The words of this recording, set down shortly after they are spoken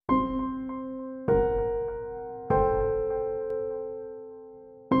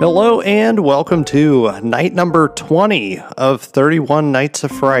Hello and welcome to night number 20 of 31 Nights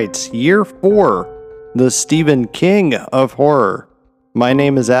of Frights, year 4, the Stephen King of horror. My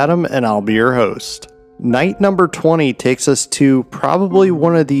name is Adam and I'll be your host. Night number 20 takes us to probably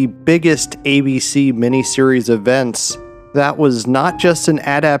one of the biggest ABC miniseries events that was not just an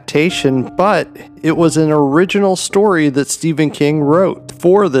adaptation, but it was an original story that Stephen King wrote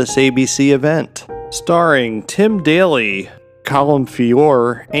for this ABC event, starring Tim Daly, Colin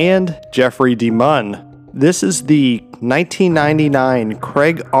Feore, and Jeffrey DeMunn. This is the 1999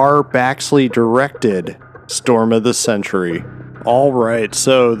 Craig R. Baxley directed Storm of the Century. Alright,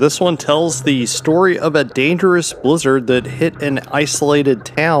 so this one tells the story of a dangerous blizzard that hit an isolated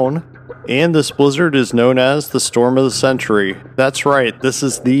town, and this blizzard is known as the Storm of the Century. That's right, this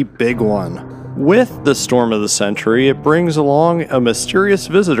is the big one. With the Storm of the Century, it brings along a mysterious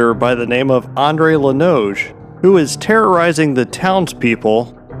visitor by the name of Andre Lanoge, who is terrorizing the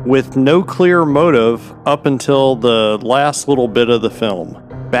townspeople with no clear motive up until the last little bit of the film.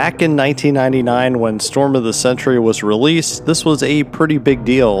 Back in 1999, when Storm of the Century was released, this was a pretty big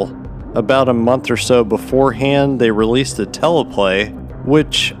deal. About a month or so beforehand, they released a teleplay,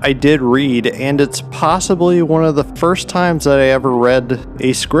 which I did read, and it's possibly one of the first times that I ever read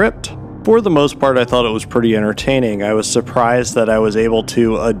a script. For the most part, I thought it was pretty entertaining. I was surprised that I was able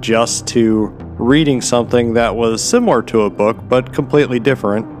to adjust to reading something that was similar to a book, but completely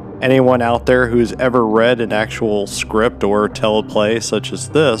different. Anyone out there who's ever read an actual script or teleplay such as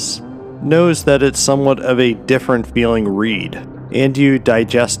this knows that it's somewhat of a different feeling read, and you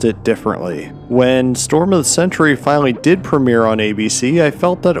digest it differently. When Storm of the Century finally did premiere on ABC, I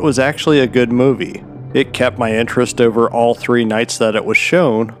felt that it was actually a good movie. It kept my interest over all 3 nights that it was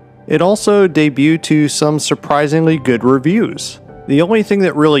shown. It also debuted to some surprisingly good reviews. The only thing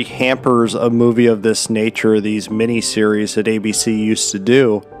that really hampers a movie of this nature, these miniseries that ABC used to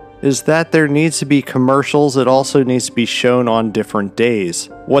do, is that there needs to be commercials. It also needs to be shown on different days.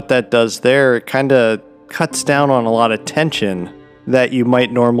 What that does there, it kind of cuts down on a lot of tension that you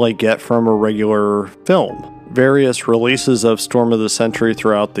might normally get from a regular film. Various releases of Storm of the Century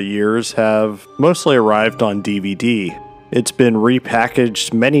throughout the years have mostly arrived on DVD. It's been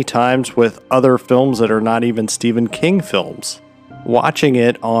repackaged many times with other films that are not even Stephen King films. Watching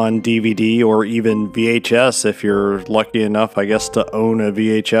it on DVD or even VHS, if you're lucky enough, I guess, to own a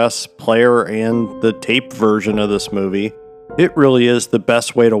VHS player and the tape version of this movie, it really is the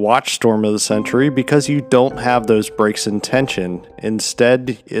best way to watch Storm of the Century because you don't have those breaks in tension.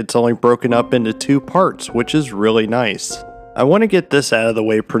 Instead, it's only broken up into 2 parts, which is really nice. I want to get this out of the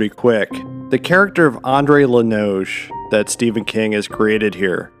way pretty quick. The character of Andre Lanoge that Stephen King has created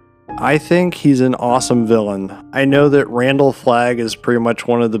here, I think he's an awesome villain. I know that Randall Flagg is pretty much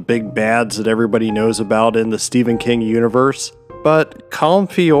one of the big bads that everybody knows about in the Stephen King universe, but Colin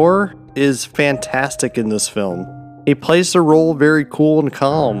Feore is fantastic in this film. He plays the role very cool and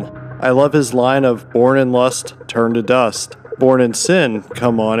calm. I love his line of "Born in lust, turn to dust. Born in sin,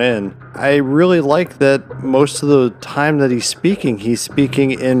 come on in." I really like that most of the time that he's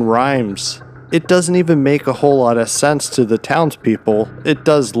speaking in rhymes. It doesn't even make a whole lot of sense to the townspeople. It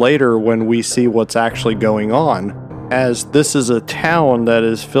does later when we see what's actually going on, as this is a town that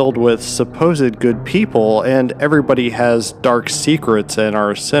is filled with supposed good people and everybody has dark secrets and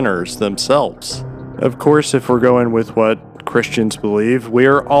are sinners themselves. Of course, if we're going with what Christians believe, we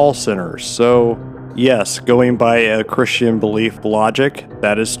are all sinners. So yes, going by a Christian belief logic,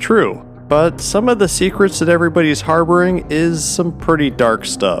 that is true. But some of the secrets that everybody's harboring is some pretty dark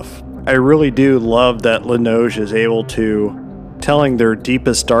stuff. I really do love that Lanoge is able to telling their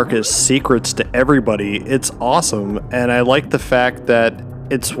deepest, darkest secrets to everybody. It's awesome, and I like the fact that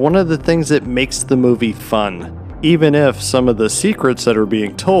it's one of the things that makes the movie fun, even if some of the secrets that are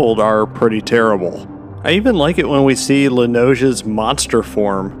being told are pretty terrible. I even like it when we see Lanoge's monster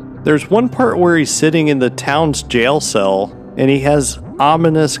form. There's one part where he's sitting in the town's jail cell, and he has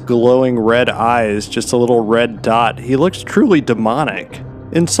ominous glowing red eyes, just a little red dot. He looks truly demonic.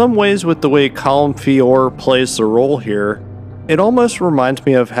 In some ways, with the way Colin Feore plays the role here, it almost reminds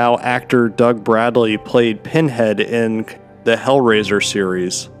me of how actor Doug Bradley played Pinhead in the Hellraiser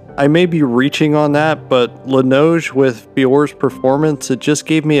series. I may be reaching on that, but Lanoge with Feore's performance, it just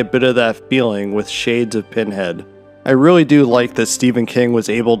gave me a bit of that feeling with shades of Pinhead. I really do like that Stephen King was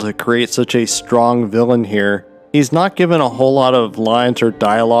able to create such a strong villain here. He's not given a whole lot of lines or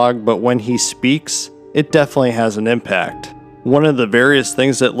dialogue, but when he speaks, it definitely has an impact. One of the various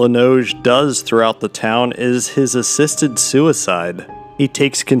things that Lanoge does throughout the town is his assisted suicide. He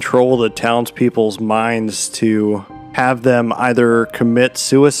takes control of the townspeople's minds to have them either commit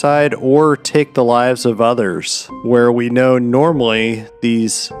suicide or take the lives of others, where we know normally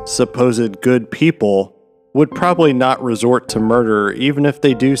these supposed good people would probably not resort to murder even if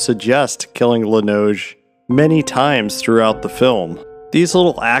they do suggest killing Linoge many times throughout the film. These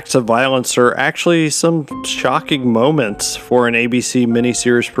little acts of violence are actually some shocking moments for an ABC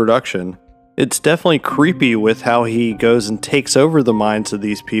miniseries production. It's definitely creepy with how he goes and takes over the minds of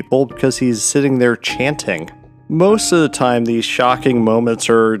these people because he's sitting there chanting. Most of the time, these shocking moments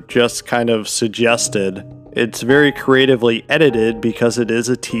are just kind of suggested. It's very creatively edited because it is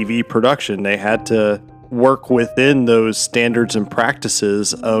a TV production. They had to work within those standards and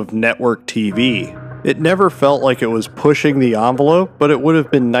practices of network TV. It never felt like it was pushing the envelope, but it would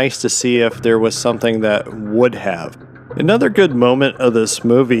have been nice to see if there was something that would have. Another good moment of this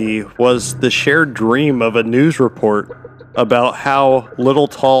movie was the shared dream of a news report about how Little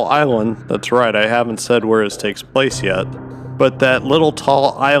Tall Island, that's right, I haven't said where this takes place yet, but that Little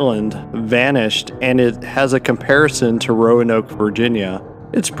Tall Island vanished, and it has a comparison to Roanoke, Virginia.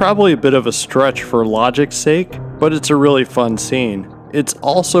 It's probably a bit of a stretch for logic's sake, but it's a really fun scene. It's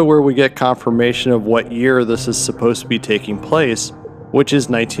also where we get confirmation of what year this is supposed to be taking place, which is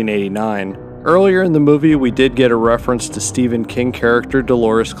 1989. Earlier in the movie, we did get a reference to Stephen King character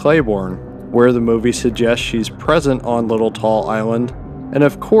Dolores Claiborne, where the movie suggests she's present on Little Tall Island, and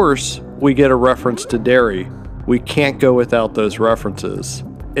of course, we get a reference to Derry. We can't go without those references.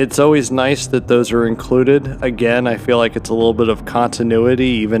 It's always nice that those are included. Again, I feel like it's a little bit of continuity,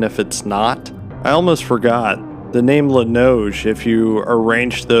 even if it's not. I almost forgot. The name Linoge, if you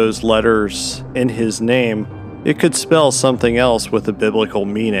arrange those letters in his name, it could spell something else with a biblical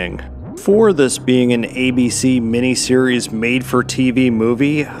meaning. For this being an ABC miniseries made-for-TV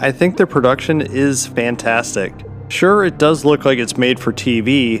movie, I think the production is fantastic. Sure, it does look like it's made for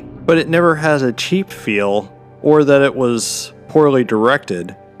TV, but it never has a cheap feel, or that it was poorly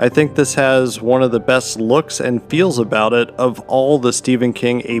directed. I think this has one of the best looks and feels about it of all the Stephen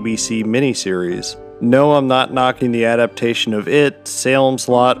King ABC miniseries. No, I'm not knocking the adaptation of It, Salem's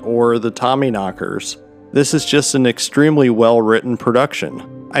Lot, or The Tommyknockers. This is just an extremely well-written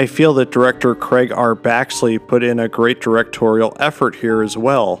production. I feel that director Craig R. Baxley put in a great directorial effort here as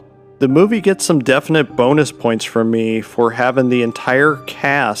well. The movie gets some definite bonus points from me for having the entire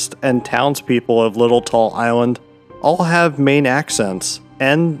cast and townspeople of Little Tall Island all have main accents,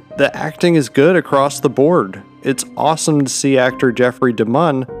 and the acting is good across the board. It's awesome to see actor Jeffrey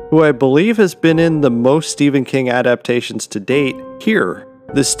DeMunn, who I believe has been in the most Stephen King adaptations to date, here.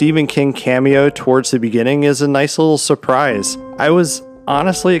 The Stephen King cameo towards the beginning is a nice little surprise. I was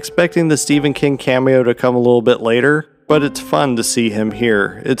honestly expecting the Stephen King cameo to come a little bit later, but it's fun to see him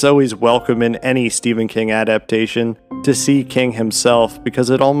here. It's always welcome in any Stephen King adaptation to see King himself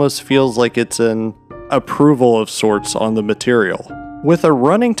because it almost feels like it's an approval of sorts on the material. With a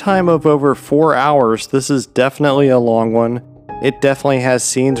running time of over 4 hours, this is definitely a long one. It definitely has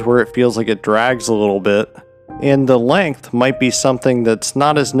scenes where it feels like it drags a little bit, and the length might be something that's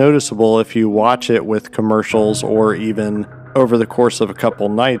not as noticeable if you watch it with commercials or even over the course of a couple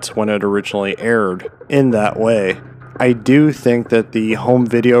nights when it originally aired in that way. I do think that the home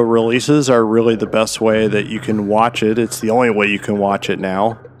video releases are really the best way that you can watch it. It's the only way you can watch it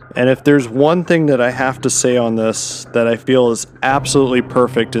now. And if there's one thing that I have to say on this that I feel is absolutely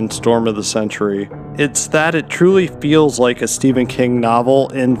perfect in Storm of the Century, it's that it truly feels like a Stephen King novel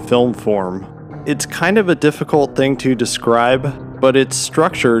in film form. It's kind of a difficult thing to describe, but it's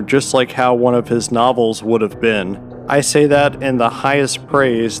structured just like how one of his novels would have been. I say that in the highest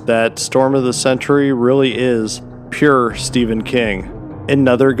praise that Storm of the Century really is pure Stephen King.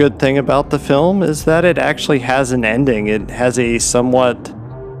 Another good thing about the film is that it actually has an ending. It has a somewhat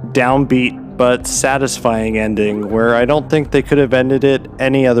downbeat but satisfying ending where I don't think they could have ended it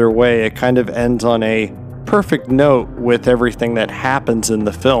any other way. It kind of ends on a perfect note with everything that happens in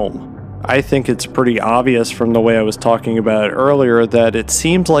the film. I think it's pretty obvious from the way I was talking about it earlier that it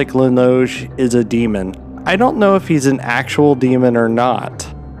seems like Linoge is a demon. I don't know if he's an actual demon or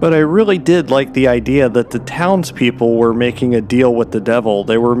not, but I really did like the idea that the townspeople were making a deal with the devil.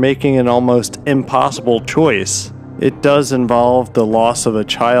 They were making an almost impossible choice. It does involve the loss of a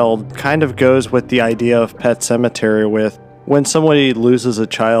child, kind of goes with the idea of Pet Sematary with when somebody loses a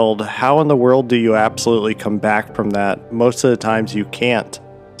child, how in the world do you absolutely come back from that? Most of the times you can't.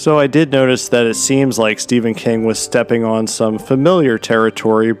 So I did notice that it seems like Stephen King was stepping on some familiar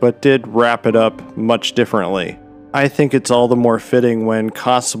territory, but did wrap it up much differently. I think it's all the more fitting when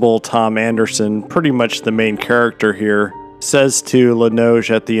Constable Tom Anderson, pretty much the main character here, says to Linoge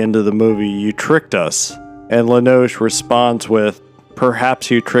at the end of the movie, "You tricked us." And Linoge responds with, "Perhaps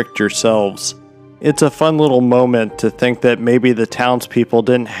you tricked yourselves." It's a fun little moment to think that maybe the townspeople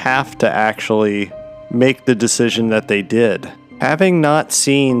didn't have to actually make the decision that they did. Having not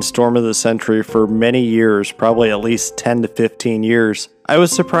seen Storm of the Century for many years, probably at least 10 to 15 years, I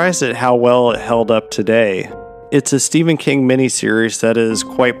was surprised at how well it held up today. It's a Stephen King miniseries that is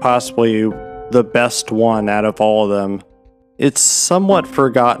quite possibly the best one out of all of them. It's somewhat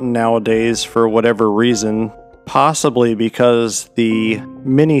forgotten nowadays for whatever reason, possibly because the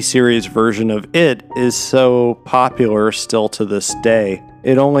miniseries version of it is so popular still to this day.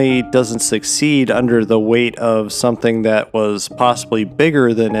 It only doesn't succeed under the weight of something that was possibly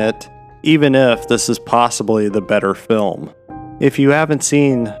bigger than it, even if this is possibly the better film. If you haven't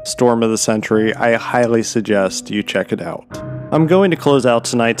seen Storm of the Century, I highly suggest you check it out. I'm going to close out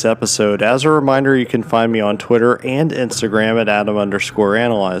tonight's episode. As a reminder, you can find me on Twitter and Instagram at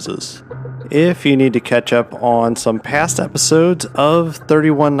Adam_analyzes. If you need to catch up on some past episodes of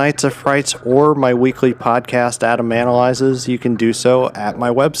 31 Nights of Frights or my weekly podcast, Adam Analyzes, you can do so at my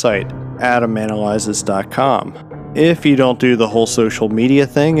website, adamanalyzes.com. If you don't do the whole social media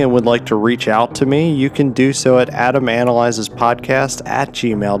thing and would like to reach out to me, you can do so at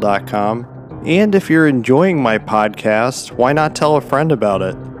adamanalyzespodcast@gmail.com. And if you're enjoying my podcast, why not tell a friend about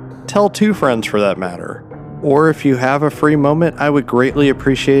it? Tell 2 friends for that matter. Or if you have a free moment, I would greatly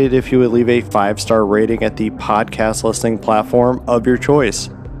appreciate it if you would leave a 5-star rating at the podcast listening platform of your choice.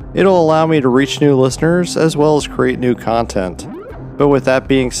 It'll allow me to reach new listeners as well as create new content. But with that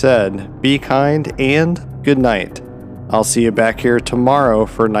being said, be kind and good night. I'll see you back here tomorrow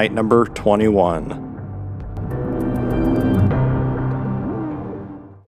for night number 21.